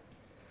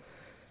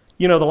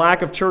 You know, the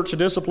lack of church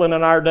discipline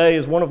in our day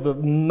is one of the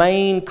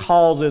main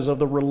causes of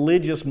the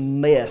religious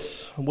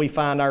mess we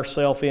find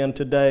ourselves in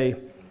today.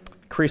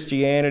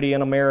 Christianity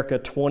in America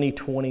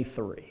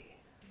 2023.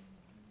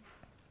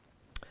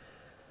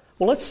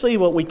 Well, let's see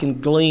what we can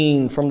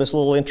glean from this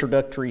little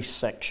introductory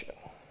section.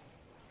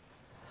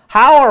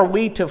 How are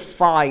we to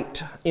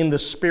fight in the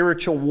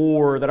spiritual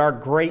war that our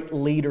great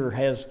leader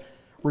has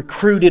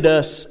recruited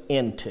us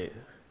into?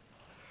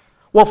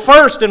 Well,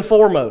 first and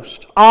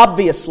foremost,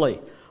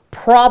 obviously,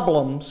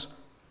 problems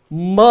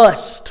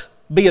must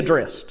be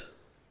addressed.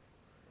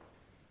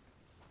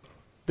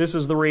 This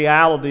is the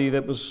reality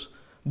that was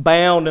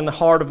bound in the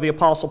heart of the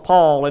Apostle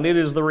Paul, and it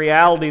is the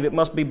reality that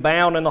must be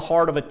bound in the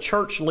heart of a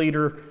church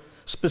leader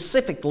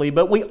specifically,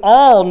 but we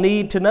all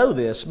need to know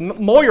this.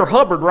 Moyer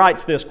Hubbard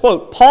writes this,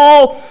 quote,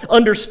 Paul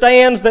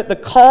understands that the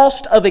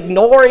cost of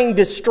ignoring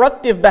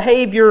destructive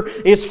behavior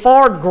is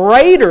far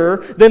greater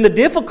than the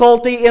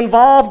difficulty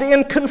involved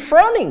in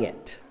confronting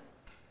it.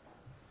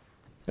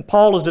 And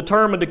Paul is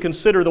determined to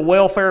consider the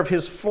welfare of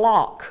his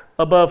flock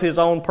above his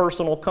own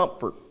personal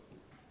comfort.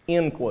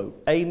 End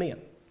quote. Amen.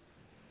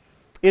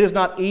 It is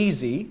not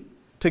easy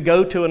to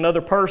go to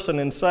another person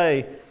and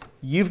say,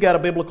 you've got a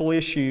biblical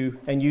issue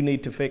and you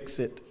need to fix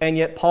it. And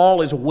yet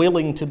Paul is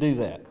willing to do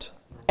that.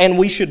 And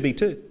we should be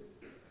too.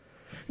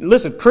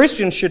 Listen,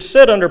 Christians should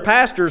sit under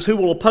pastors who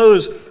will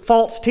oppose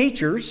false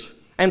teachers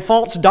and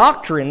false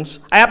doctrines,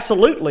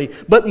 absolutely.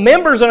 But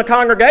members in a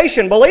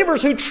congregation,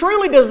 believers who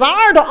truly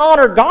desire to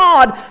honor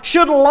God,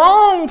 should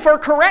long for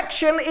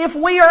correction if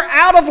we are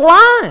out of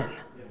line.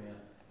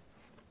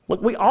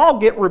 Look, we all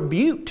get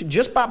rebuked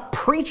just by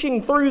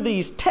preaching through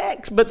these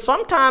texts, but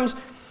sometimes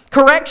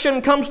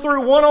correction comes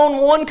through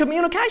one-on-one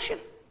communication.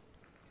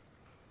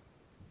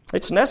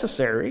 It's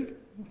necessary.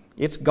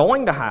 It's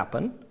going to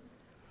happen.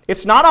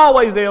 It's not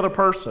always the other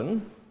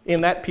person in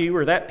that pew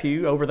or that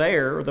pew over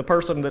there, or the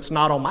person that's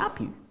not on my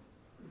pew.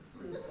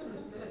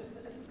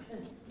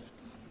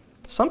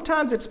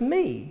 Sometimes it's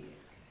me.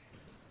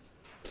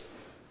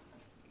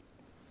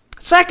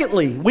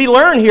 Secondly, we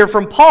learn here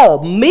from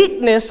Paul,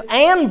 meekness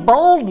and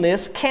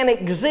boldness can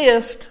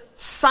exist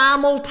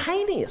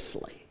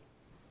simultaneously.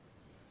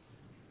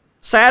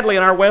 Sadly,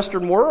 in our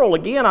Western world,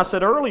 again, I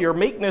said earlier,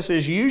 meekness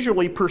is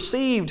usually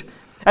perceived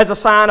as a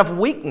sign of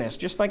weakness.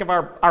 Just think of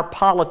our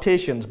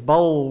politicians,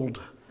 bold,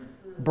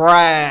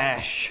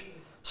 brash,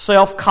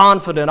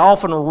 self-confident,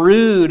 often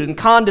rude and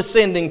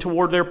condescending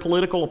toward their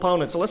political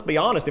opponents. So let's be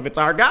honest, if it's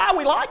our guy,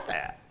 we like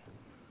that.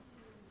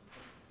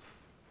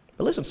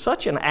 But listen,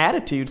 such an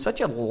attitude,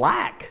 such a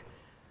lack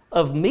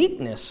of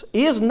meekness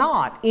is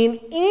not in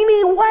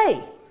any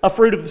way a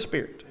fruit of the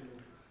Spirit.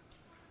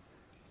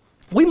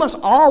 We must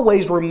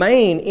always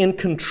remain in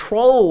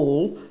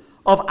control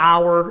of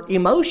our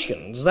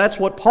emotions. That's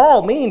what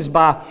Paul means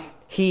by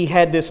he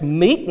had this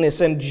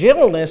meekness and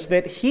gentleness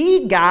that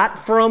he got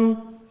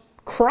from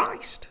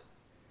Christ.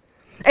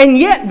 And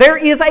yet there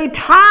is a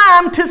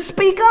time to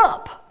speak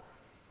up.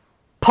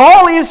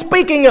 Paul is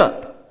speaking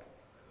up.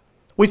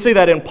 We see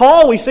that in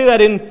Paul, we see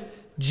that in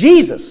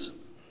Jesus.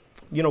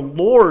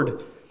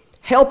 Lord,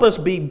 help us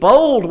be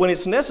bold when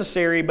it's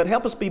necessary, but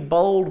help us be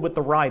bold with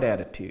the right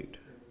attitude.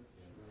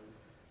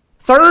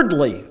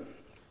 Thirdly,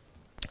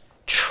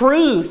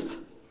 truth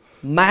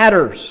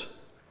matters.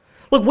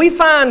 Look, we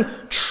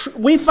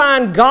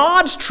find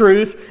God's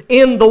truth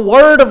in the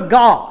Word of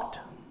God,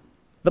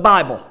 the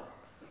Bible.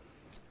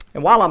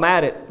 And while I'm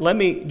at it, let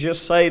me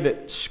just say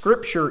that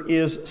Scripture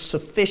is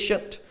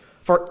sufficient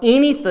for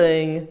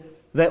anything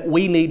that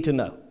we need to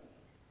know.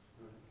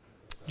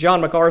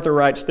 John MacArthur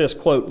writes this,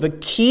 quote, "The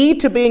key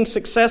to being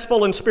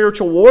successful in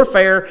spiritual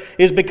warfare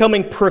is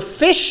becoming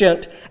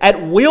proficient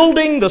at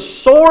wielding the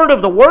sword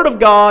of the Word of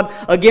God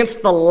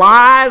against the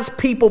lies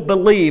people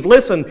believe."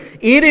 Listen,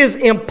 it is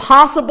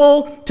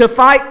impossible to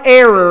fight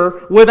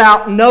error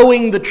without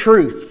knowing the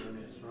truth.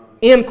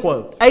 End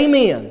quote.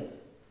 Amen.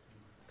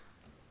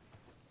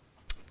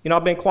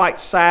 I've been quite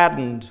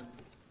saddened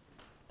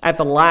at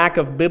the lack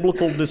of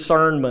biblical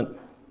discernment,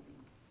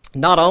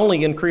 not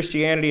only in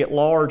Christianity at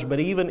large, but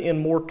even in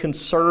more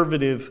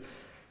conservative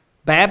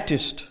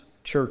Baptist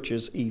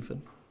churches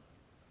even.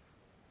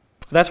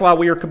 That's why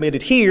we are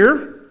committed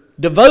here,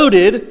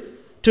 devoted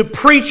to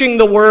preaching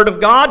the Word of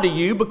God to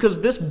you,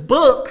 because this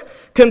book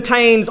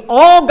contains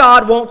all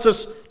God wants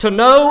us to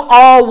know,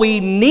 all we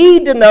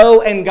need to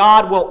know, and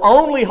God will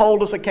only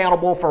hold us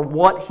accountable for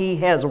what He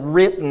has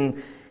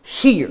written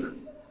here.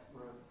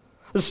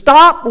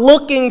 Stop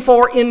looking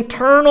for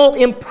internal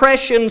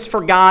impressions for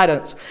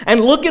guidance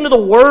and look into the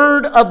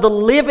Word of the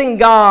living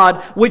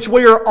God, which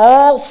we are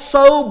all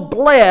so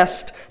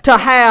blessed to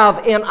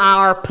have in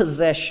our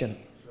possession.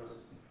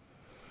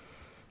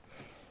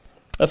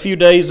 A few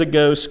days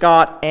ago,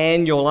 Scott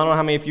Annual, I don't know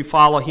how many of you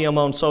follow him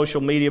on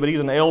social media, but he's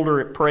an elder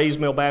at Praise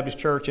Mill Baptist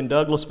Church in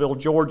Douglasville,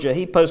 Georgia.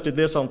 He posted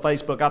this on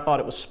Facebook. I thought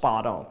it was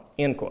spot on.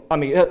 End quote.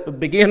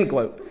 Begin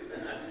quote.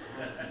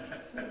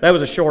 That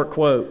was a short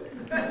quote.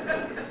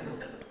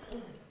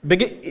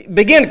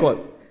 Begin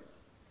quote.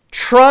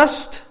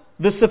 "Trust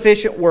the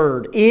sufficient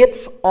word.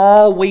 It's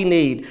all we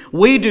need.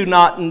 We do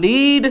not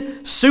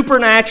need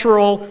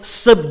supernatural,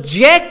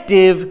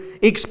 subjective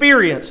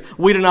experience.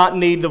 We do not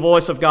need the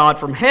voice of God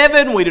from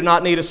heaven. We do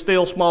not need a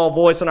still small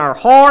voice in our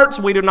hearts.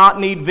 We do not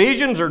need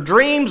visions or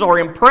dreams or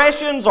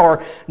impressions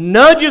or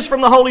nudges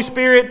from the Holy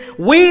Spirit.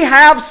 We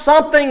have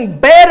something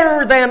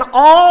better than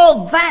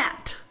all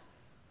that.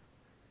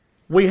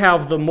 We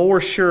have the more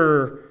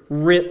sure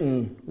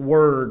written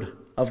Word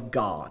of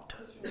God.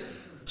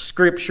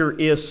 Scripture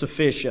is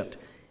sufficient."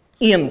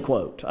 End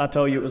quote. I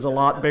told you it was a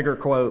lot bigger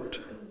quote.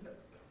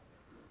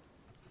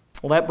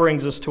 Well, that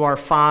brings us to our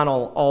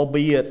final,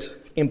 albeit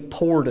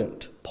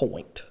important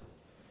point.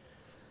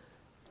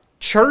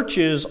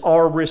 Churches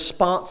are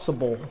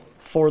responsible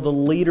for the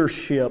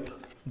leadership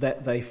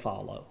that they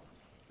follow.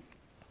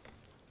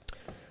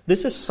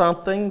 This is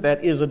something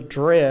that is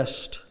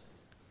addressed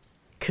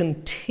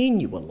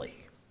continually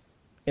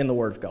in the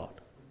Word of God.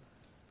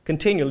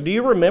 Continually. Do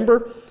you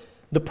remember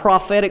the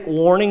prophetic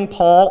warning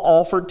Paul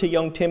offered to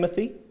young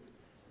Timothy?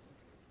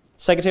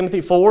 2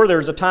 Timothy 4,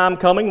 there's a time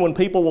coming when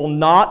people will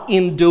not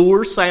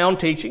endure sound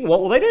teaching.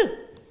 What will they do?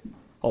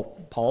 Oh,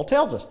 Paul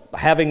tells us,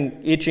 having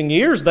itching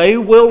ears, they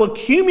will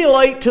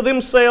accumulate to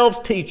themselves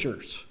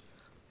teachers,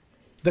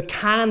 the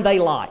kind they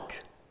like,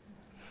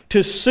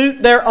 to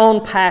suit their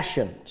own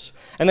passions.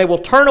 And they will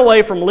turn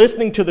away from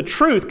listening to the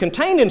truth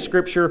contained in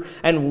Scripture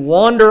and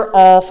wander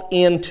off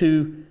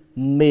into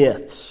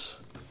myths.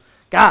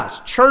 Guys,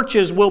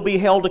 churches will be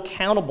held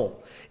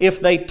accountable if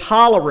they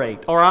tolerate,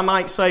 or I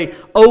might say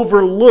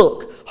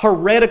overlook,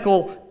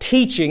 heretical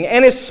teaching,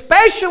 and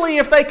especially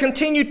if they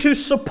continue to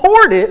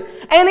support it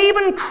and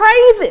even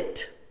crave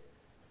it.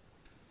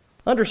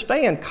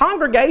 Understand,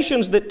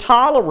 congregations that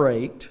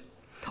tolerate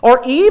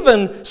or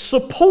even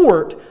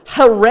support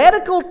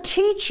heretical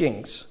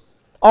teachings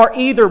are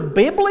either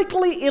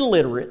biblically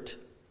illiterate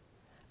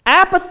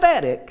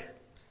apathetic,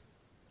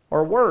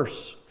 or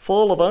worse,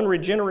 full of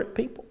unregenerate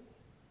people.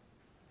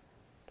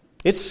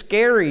 It's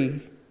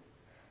scary,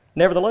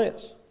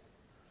 nevertheless.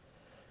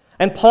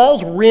 And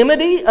Paul's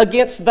remedy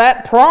against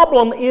that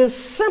problem is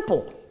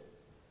simple.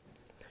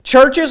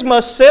 Churches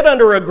must sit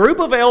under a group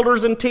of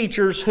elders and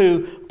teachers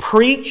who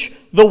preach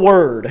the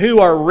Word, who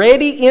are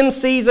ready in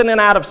season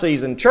and out of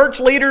season. Church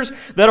leaders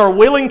that are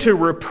willing to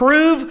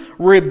reprove,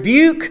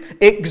 rebuke,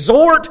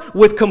 exhort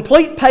with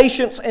complete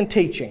patience and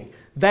teaching.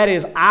 That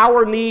is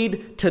our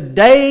need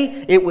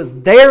today. It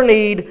was their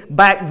need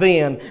back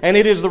then. And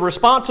it is the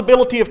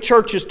responsibility of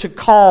churches to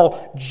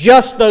call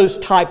just those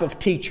type of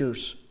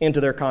teachers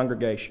into their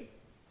congregation.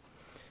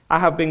 I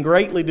have been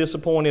greatly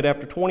disappointed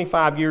after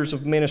 25 years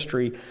of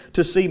ministry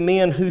to see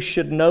men who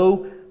should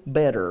know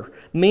better,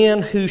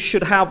 men who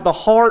should have the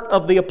heart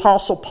of the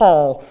Apostle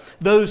Paul.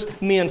 Those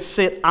men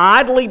sit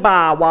idly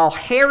by while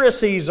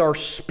heresies are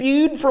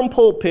spewed from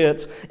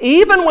pulpits,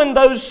 even when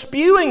those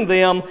spewing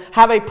them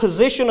have a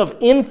position of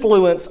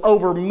influence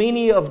over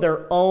many of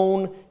their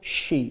own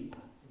sheep.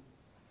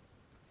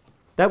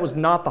 That was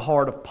not the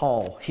heart of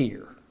Paul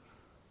here.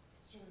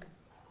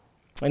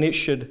 And it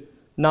should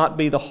not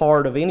be the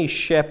heart of any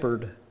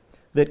shepherd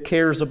that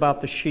cares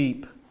about the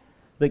sheep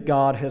that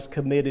God has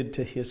committed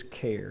to his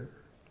care.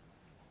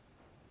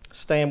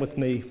 Stand with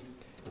me,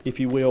 if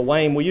you will.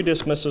 Wayne, will you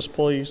dismiss us,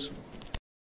 please?